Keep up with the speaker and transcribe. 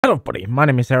Hello everybody, my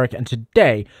name is Eric, and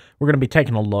today we're going to be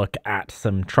taking a look at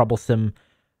some troublesome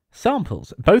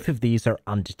samples. Both of these are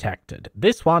undetected.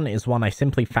 This one is one I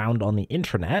simply found on the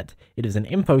internet. It is an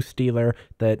info stealer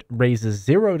that raises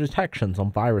 0 detections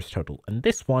on VirusTotal, and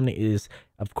this one is,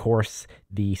 of course,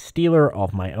 the stealer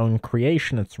of my own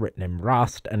creation. It's written in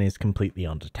Rust and is completely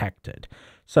undetected.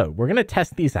 So we're going to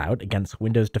test these out against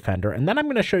Windows Defender, and then I'm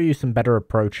going to show you some better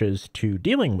approaches to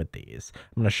dealing with these.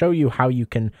 I'm going to show you how you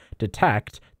can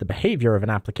detect the behavior of an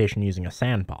application using a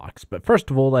sandbox. But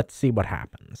first of all, let's see what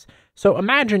happens. So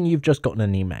imagine you've just gotten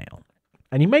an email.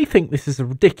 And you may think this is a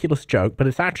ridiculous joke, but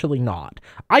it's actually not.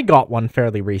 I got one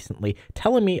fairly recently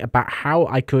telling me about how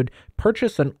I could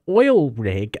purchase an oil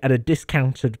rig at a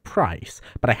discounted price,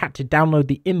 but I had to download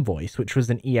the invoice, which was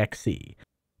an exe.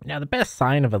 Now, the best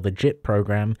sign of a legit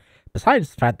program,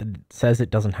 besides the fact that it says it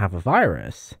doesn't have a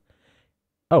virus...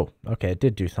 Oh, okay, it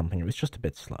did do something. It was just a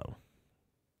bit slow.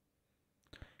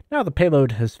 Now the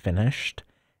payload has finished,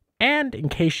 and in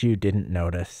case you didn't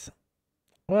notice,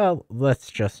 well, let's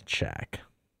just check.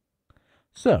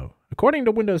 So, according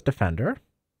to Windows Defender,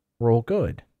 we're all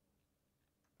good.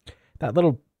 That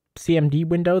little CMD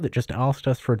window that just asked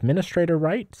us for administrator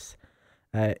rights,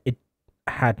 it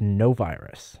had no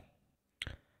virus.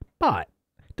 But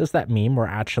does that mean we're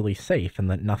actually safe and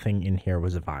that nothing in here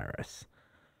was a virus?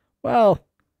 Well,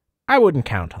 I wouldn't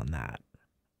count on that.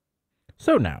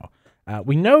 So now,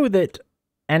 we know that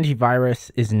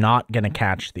antivirus is not going to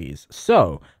catch these.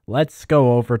 So let's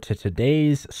go over to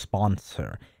today's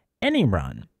sponsor,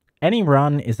 ANY.RUN.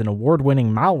 ANY.RUN is an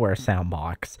award-winning malware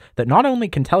sandbox that not only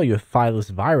can tell you if a file is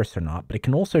a virus or not, but it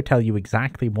can also tell you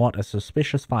exactly what a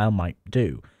suspicious file might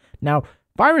do. Now,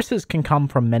 viruses can come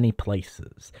from many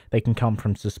places. They can come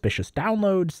from suspicious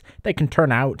downloads. They can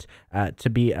turn out to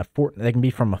be they can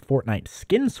be from a Fortnite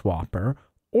skin swapper,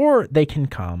 or they can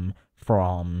come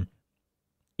from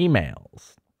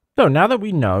emails. So now that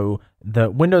we know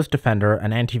that Windows Defender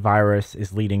and antivirus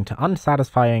is leading to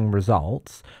unsatisfying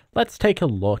results, let's take a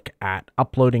look at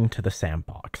uploading to the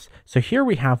sandbox. So here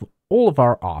we have all of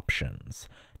our options.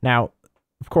 Now,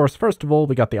 of course, first of all,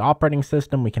 we got the operating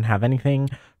system. We can have anything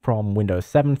from Windows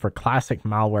 7 for classic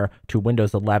malware to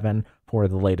Windows 11 for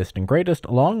the latest and greatest,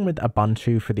 along with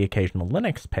Ubuntu for the occasional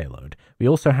Linux payload. We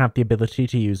also have the ability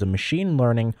to use a machine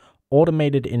learning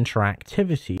automated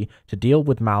interactivity to deal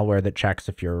with malware that checks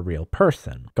if you're a real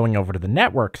person. Going over to the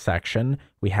network section,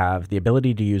 we have the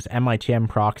ability to use MITM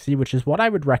proxy, which is what I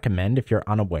would recommend if you're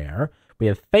unaware. We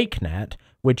have FakeNet,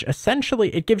 which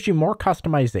essentially it gives you more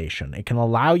customization. It can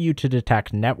allow you to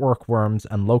detect network worms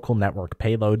and local network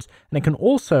payloads, and it can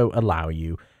also allow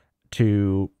you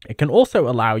to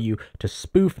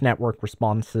spoof network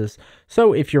responses.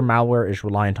 So if your malware is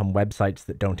reliant on websites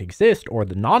that don't exist, or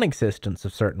the non-existence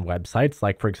of certain websites,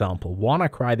 like for example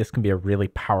WannaCry, this can be a really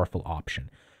powerful option.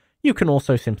 You can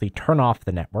also simply turn off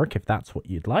the network if that's what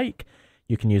you'd like.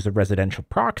 You can use a residential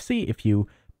proxy if you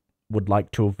would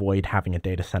like to avoid having a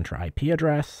data center IP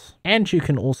address, and you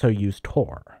can also use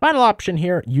Tor. Final option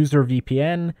here, user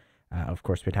VPN. Of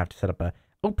course, we'd have to set up a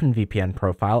OpenVPN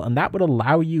profile, and that would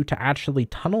allow you to actually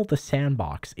tunnel the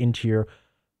sandbox into your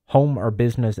home or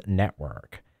business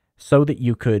network so that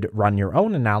you could run your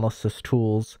own analysis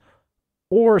tools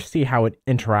or see how it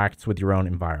interacts with your own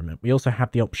environment. We also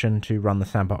have the option to run the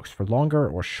sandbox for longer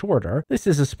or shorter. This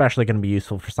is especially going to be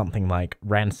useful for something like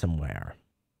ransomware.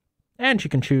 And you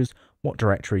can choose what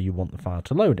directory you want the file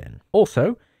to load in.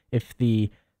 Also, if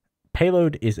the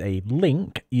payload is a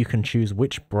link, you can choose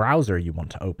which browser you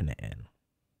want to open it in.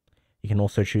 You can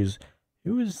also choose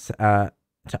to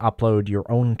upload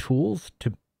your own tools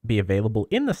to be available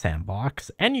in the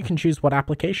sandbox, and you can choose what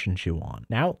applications you want.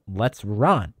 Now, let's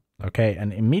run. Okay,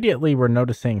 and immediately we're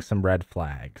noticing some red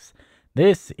flags.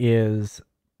 This is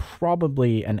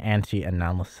probably an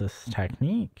anti-analysis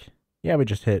technique. Yeah, we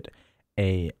just hit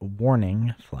a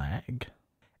warning flag.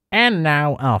 And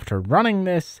now, after running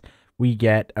this, we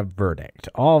get a verdict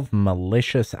of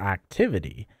malicious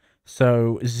activity.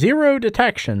 So 0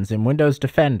 detections in Windows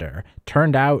Defender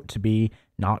turned out to be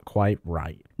not quite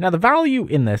right. Now, the value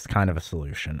in this kind of a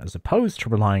solution, as opposed to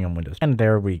relying on Windows, and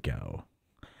there we go.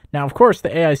 Now, of course,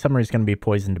 the AI summary is going to be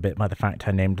poisoned a bit by the fact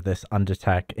I named this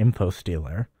UNDETECTED info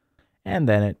stealer, and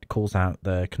then it calls out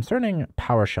the concerning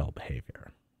PowerShell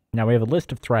behavior. Now we have a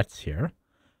list of threats here,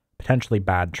 potentially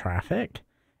bad traffic,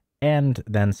 and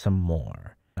then some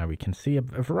more. Now we can see a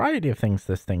variety of things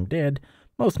this thing did,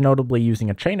 most notably using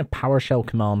a chain of PowerShell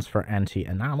commands for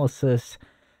anti-analysis.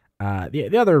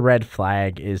 The other red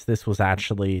flag is this was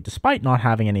actually, despite not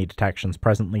having any detections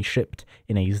presently, shipped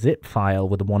in a zip file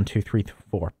with a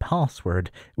 1234 password,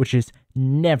 which is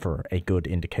never a good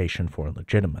indication for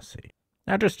legitimacy.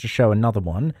 Now, just to show another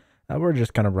one, we're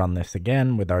just going to run this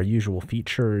again with our usual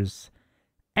features.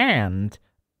 And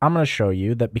I'm going to show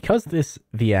you that because this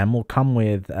VM will come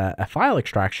with a file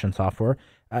extraction software,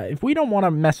 if we don't want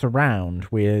to mess around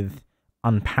with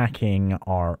unpacking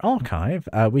our archive,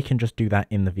 we can just do that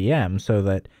in the VM, so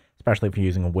that, especially if you're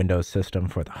using a Windows system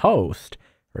for the host,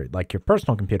 or like your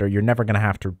personal computer, you're never going to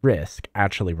have to risk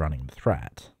actually running the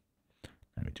threat.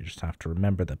 And we just have to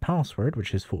remember the password,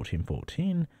 which is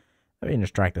 1414. We can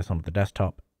just drag this onto the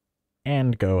desktop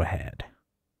and go ahead.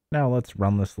 Now let's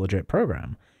run this legit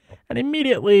program. And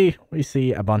immediately we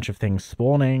see a bunch of things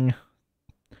spawning.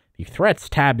 The threats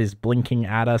tab is blinking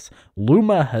at us.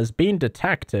 Luma has been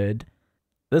detected.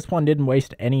 This one didn't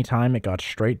waste any time. It got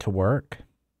straight to work.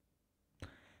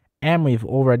 And we've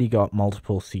already got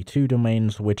multiple C2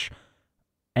 domains, which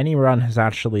ANY.RUN has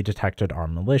actually detected are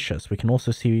malicious. We can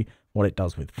also see what it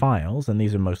does with files, and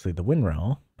these are mostly the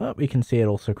WinRAR, but we can see it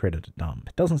also created a dump.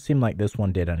 It doesn't seem like this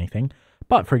one did anything,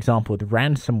 but for example, with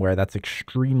ransomware, that's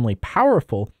extremely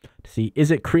powerful to see,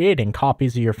 is it creating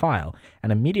copies of your file?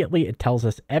 And immediately it tells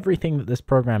us everything that this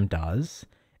program does,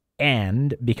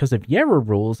 and because of Yera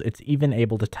rules, it's even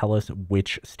able to tell us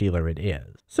which stealer it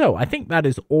is. So I think that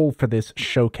is all for this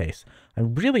showcase. I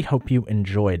really hope you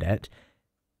enjoyed it.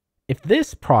 If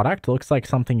this product looks like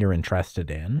something you're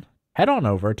interested in, head on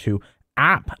over to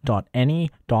app.any.run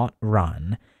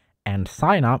and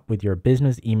sign up with your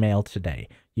business email today.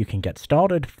 You can get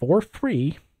started for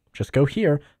free. Just go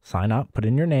here, sign up, put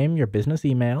in your name, your business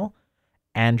email,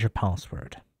 and your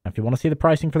password. Now, if you want to see the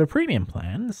pricing for the premium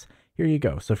plans, here you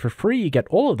go. So for free, you get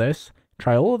all of this.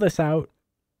 Try all of this out.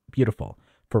 Beautiful.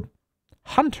 For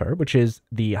Hunter, which is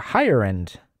the higher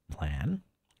end plan,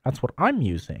 that's what I'm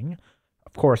using.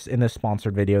 Of course, in this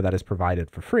sponsored video that is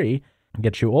provided for free, it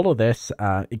gets you all of this.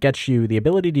 It gets you the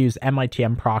ability to use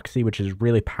MITM proxy, which is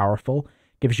really powerful.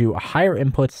 Gives you a higher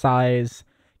input size,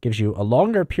 gives you a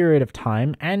longer period of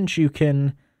time, and you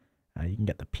can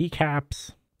get the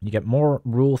PCAPs, you get more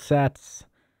rule sets,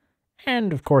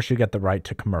 and of course you get the right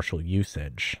to commercial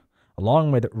usage,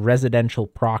 along with residential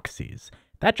proxies.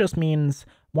 That just means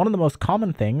one of the most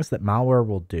common things that malware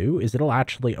will do is it'll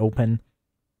actually open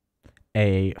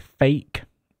a fake,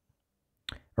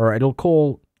 or it'll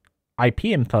call IP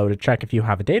info to check if you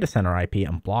have a data center IP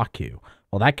and block you.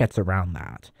 Well, that gets around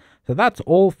that. So that's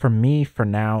all from me for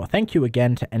now. Thank you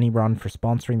again to ANY.RUN for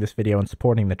sponsoring this video and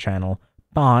supporting the channel.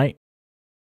 Bye.